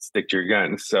 stick to your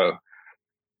guns. So,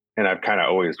 and I've kind of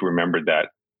always remembered that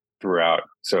throughout.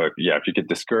 So if you get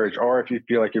discouraged, or if you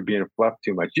feel like you're being fluffed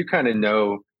too much, you kind of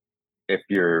know if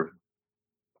you're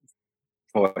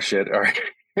full of shit or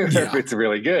if it's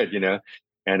really good,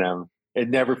 and it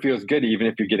never feels good, even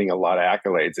if you're getting a lot of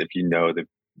accolades, if you know that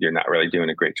you're not really doing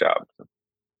a great job.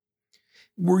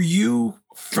 Were you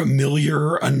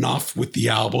familiar enough with the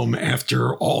album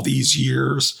after all these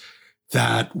years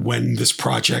that when this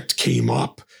project came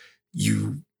up,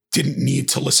 you didn't need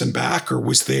to listen back, or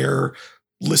was there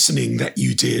listening that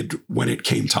you did when it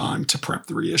came time to prep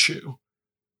the reissue?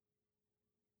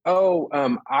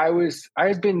 I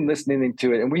had been listening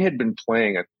to it, and we had been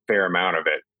playing a fair amount of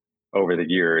it over the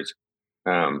years.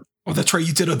 That's right.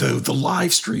 You did the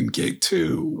live stream gig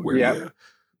too. Where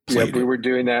we were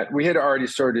doing that. We had already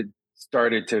started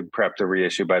to prep the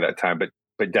reissue by that time, but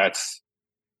that's,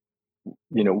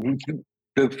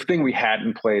 the thing we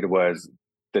hadn't played was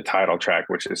the title track,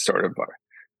 which is sort of a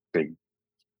big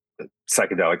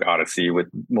psychedelic odyssey with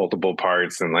multiple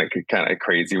parts and like kind of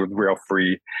crazy with real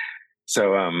free.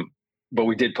 So, but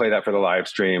we did play that for the live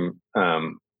stream.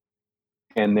 And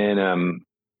then,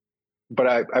 but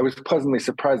I was pleasantly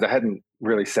surprised. I hadn't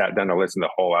really sat down to listen to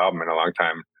the whole album in a long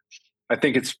time. I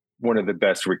think it's one of the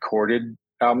best recorded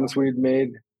albums we've made,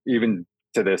 even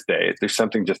to this day. There's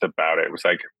something just about it. It was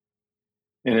like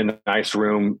in a nice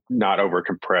room, not over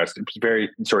compressed. It was very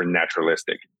sort of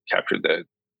naturalistic. Captured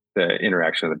the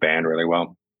interaction of the band really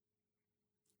well.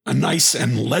 A nice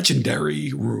and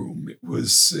legendary room. It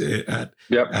was at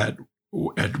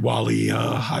Wally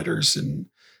Heider's and.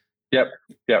 Yep.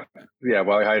 Yeah,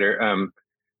 Wally Heider.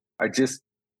 I just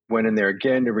went in there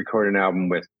again to record an album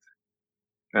with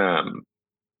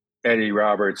Eddie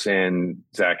Roberts and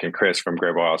Zach and Chris from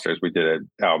Grable All-Stars. We did an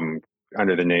album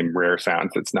under the name Rare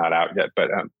Sounds that's not out yet, but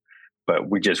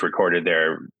we just recorded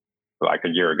there like a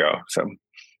year ago. So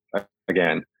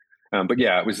again, but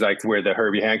yeah, it was like where the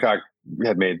Herbie Hancock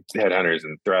had made Headhunters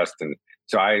and Thrust, and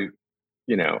so I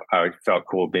felt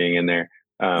cool being in there.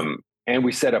 And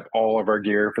we set up all of our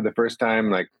gear for the first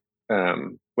time. Like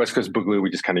West Coast Boogaloo, we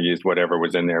just kind of used whatever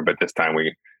was in there. But this time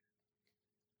we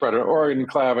brought an organ,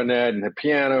 clavinet, and a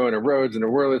piano, and a Rhodes, and a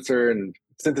Wurlitzer, and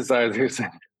synthesizers.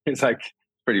 It's like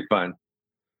pretty fun.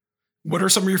 What are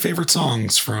some of your favorite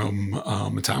songs from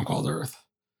A Town Called Earth?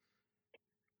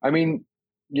 I mean,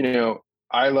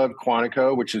 I love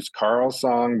Quantico, which is Carl's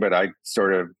song, but I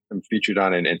sort of am featured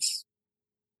on it.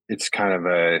 It's kind of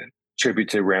a tribute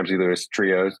to Ramsey Lewis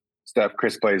Trio's stuff.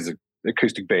 Chris plays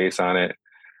acoustic bass on it,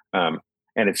 and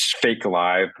it's fake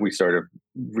live. We sort of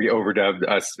overdubbed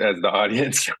us as the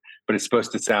audience, but it's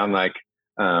supposed to sound like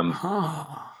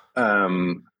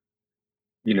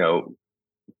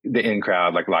the in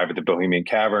crowd, like Live at the Bohemian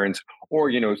Caverns,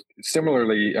 or,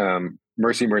 similarly,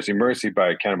 Mercy, Mercy, Mercy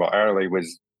by Cannonball Adderley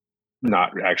was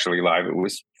not actually live. It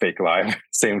was fake live.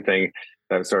 Same thing.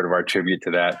 That was sort of our tribute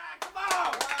to that.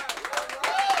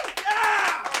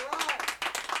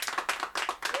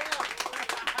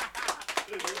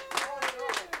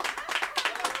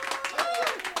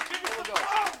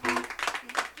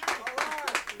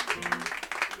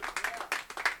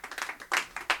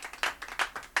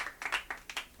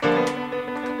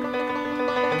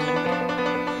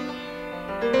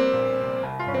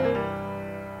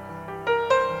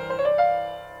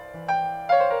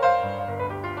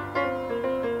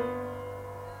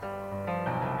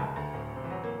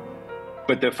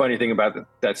 But the funny thing about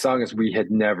that song is we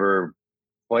had never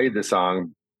played the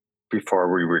song before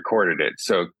we recorded it.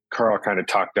 So Carl kind of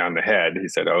talked down the head. He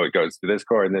said, "Oh, it goes to this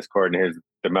chord and this chord, and here's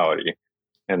the melody."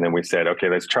 And then we said, "Okay,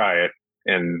 let's try it."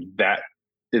 And that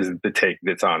is the take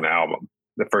that's on the album.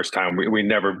 The first time we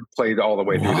never played all the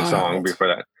way through the song before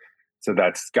that. So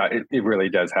that's got it really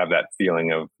does have that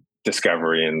feeling of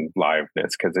discovery and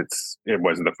liveness, because it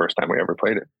wasn't the first time we ever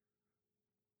played it.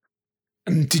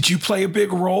 And did you play a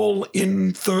big role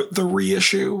in the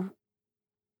reissue?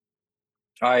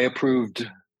 I approved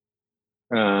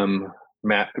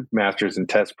masters and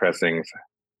test pressings,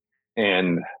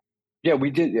 and yeah, we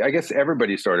did. I guess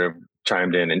everybody sort of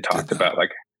chimed in and talked about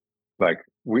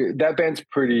that band's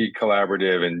pretty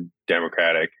collaborative and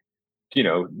democratic,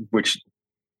 which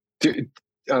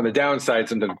on the downside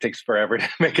sometimes it takes forever to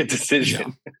make a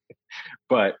decision.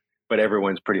 Yeah. But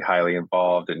everyone's pretty highly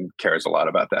involved and cares a lot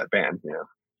about that band.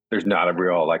 There's not a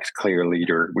real clear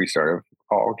leader. We sort of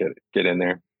all get in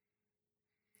there.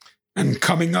 And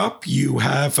coming up, you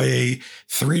have a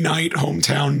 3-night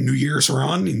hometown New Year's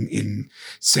run in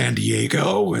San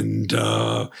Diego. And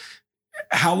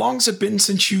how long's it been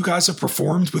since you guys have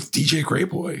performed with DJ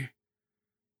Greyboy?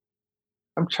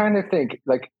 I'm trying to think.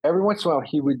 Every once in a while,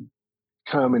 he would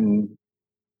come and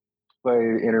play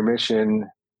intermission.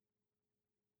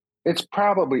 It's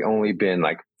probably only been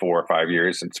 4 or 5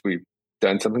 years since we've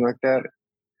done something like that.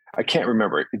 I can't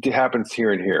remember. It happens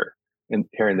here and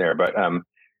there, but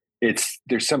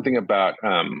there's something about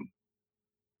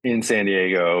in San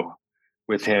Diego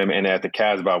with him and at the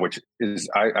Casbah, which is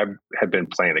I had been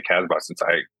playing the Casbah since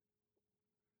I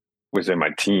was in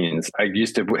my teens. I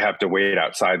used to have to wait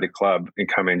outside the club and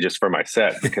come in just for my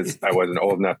set because I wasn't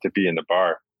old enough to be in the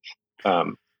bar.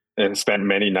 And spent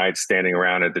many nights standing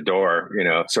around at the door,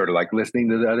 sort of listening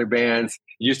to the other bands.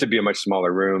 It used to be a much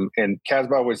smaller room. And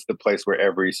Casbah was the place where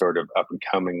every sort of up and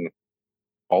coming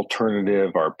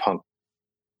alternative or punk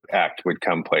act would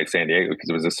come play San Diego, because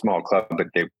it was a small club, but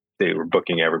they were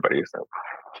booking everybody. So,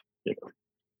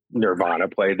 Nirvana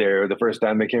played there the first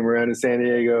time they came around to San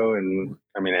Diego. And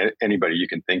I mean, anybody you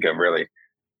can think of, really.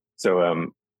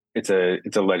 So it's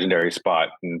a legendary spot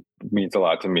and means a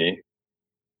lot to me.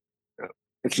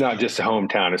 It's not just a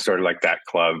hometown. It's sort of like that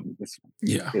club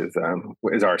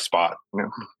is our spot.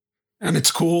 And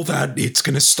it's cool that it's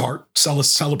going to start a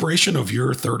celebration of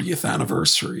your 30th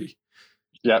anniversary.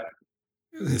 Yep.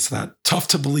 Is that tough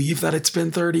to believe that it's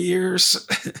been 30 years?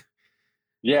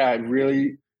 Yeah,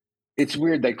 it's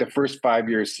weird. The first 5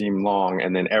 years seem long,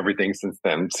 and then everything since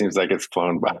then seems like it's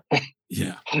flown by.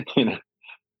 Yeah.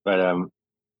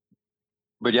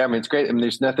 But yeah, I mean, it's great. I mean,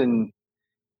 there's nothing,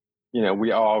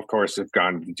 we all, of course, have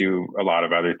gone to do a lot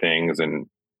of other things.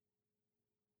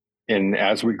 And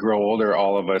as we grow older,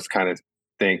 all of us kind of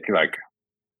think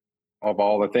of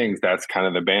all the things, that's kind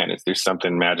of the band. There's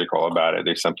something magical about it.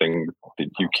 There's something that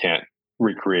you can't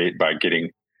recreate by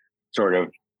getting sort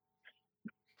of,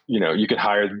 you could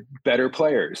hire better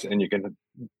players and you can,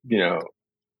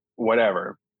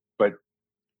 whatever, but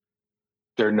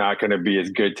they're not going to be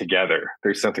as good together.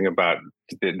 There's something about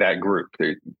that group,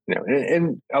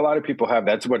 and a lot of people have.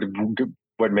 That's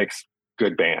what makes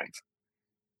good bands.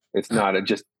 It's not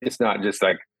just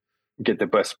get the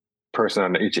best person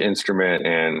on each instrument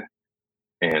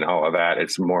and all of that.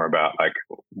 It's more about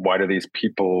why do these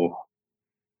people?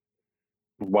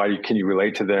 Can you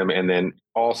relate to them? And then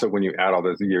also when you add all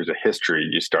those years of history,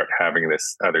 you start having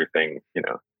this other thing.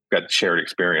 Got shared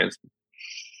experience.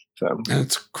 So and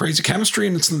it's crazy chemistry,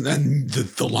 and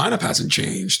the lineup hasn't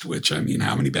changed. Which, I mean,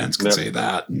 how many bands can say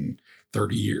that in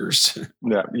 30 years?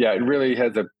 Yeah, it really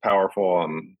has a powerful.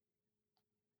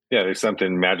 There's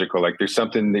something magical. There's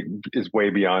something that is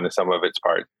way beyond the sum of its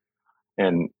parts,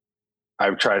 and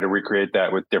I've tried to recreate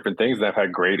that with different things, and I've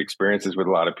had great experiences with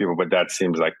a lot of people. But that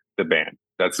seems like the band.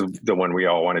 That's the one we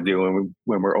all want to do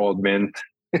when we're old men,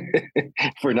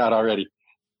 if we're not already.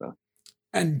 So.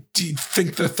 And do you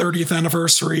think the 30th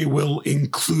anniversary will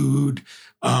include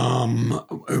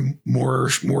more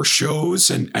shows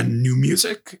and new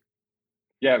music?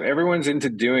 Yeah, everyone's into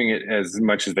doing it as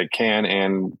much as they can,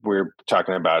 and we're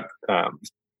talking about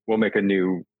we'll make a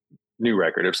new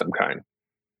record of some kind.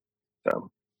 So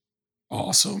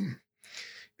awesome.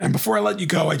 And before I let you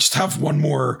go, I just have one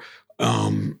more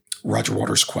Roger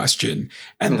Waters question,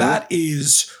 and that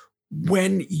is,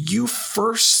 when you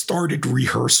first started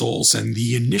rehearsals and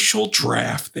the initial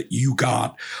draft that you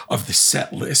got of the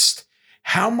set list,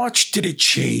 how much did it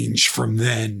change from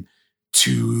then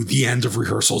to the end of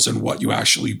rehearsals and what you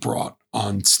actually brought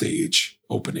on stage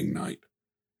opening night?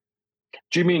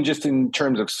 Do you mean just in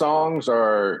terms of songs,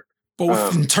 or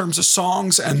both in terms of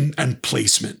songs and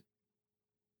placement?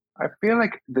 I feel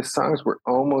like the songs were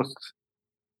almost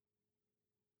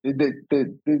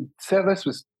the set list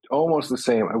was almost the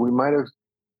same. We might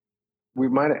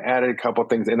have added a couple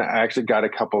things, and I actually got a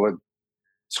couple of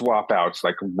swap outs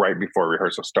like right before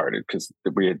rehearsal started, because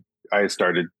I had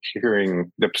started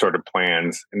hearing the sort of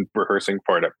plans and rehearsing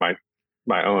for it at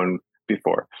my own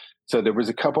before. So there was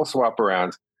a couple swap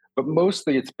arounds, but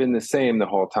mostly it's been the same the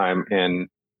whole time, and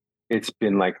it's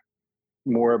been like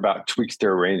more about tweaks to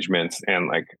arrangements and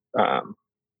like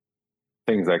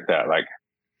things like that, like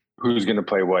who's going to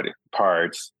play what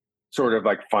parts, sort of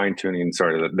like fine tuning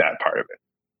sort of that part of it.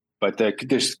 But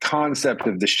this concept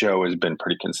of the show has been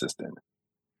pretty consistent,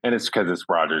 and it's because it's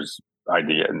Roger's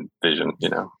idea and vision, you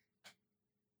know.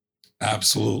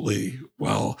 Absolutely.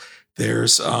 Well,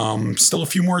 there's still a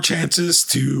few more chances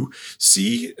to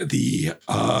see the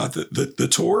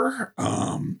tour.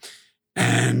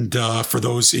 And for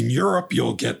those in Europe,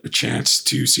 you'll get a chance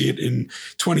to see it in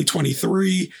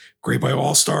 2023. Grey Boy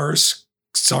All-Stars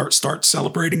start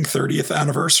celebrating 30th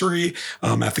anniversary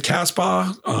at the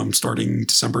Casbah, starting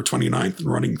December 29th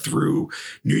and running through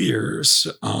New Year's.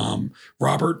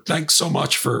 Robert, thanks so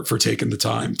much for taking the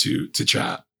time to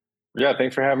chat. Yeah,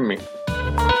 thanks for having me.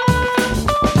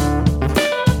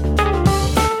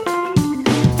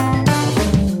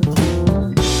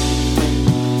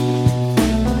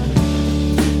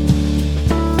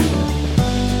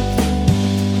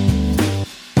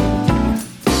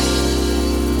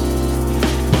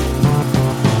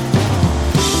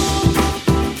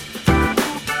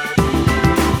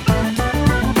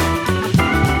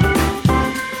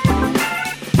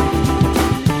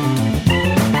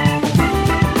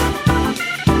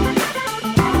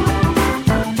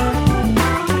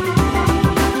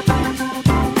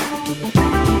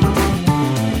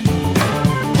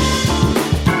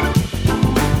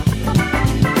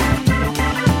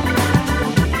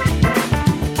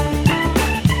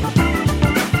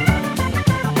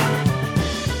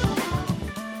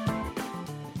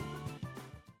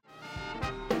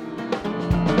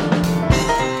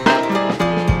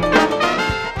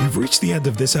 The end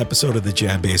of this episode of the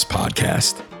JamBase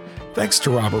podcast. Thanks to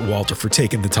Robert Walter for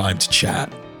taking the time to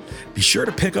chat. Be sure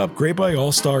to pick up Grey Boy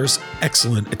All-Stars'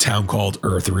 excellent A Town Called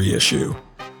Earth reissue.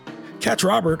 Catch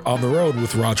Robert on the road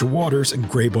with Roger Waters and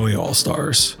Grey Boy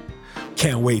All-Stars.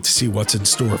 Can't wait to see what's in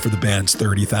store for the band's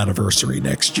 30th anniversary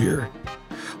next year.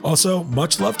 Also,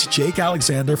 much love to Jake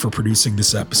Alexander for producing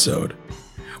this episode.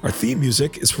 Our theme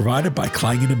music is provided by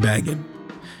Clangin' and Bangin'.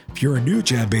 If you're a new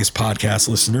JamBase podcast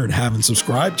listener and haven't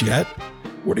subscribed yet,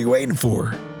 what are you waiting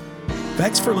for?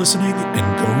 Thanks for listening,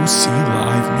 and go see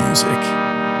live music.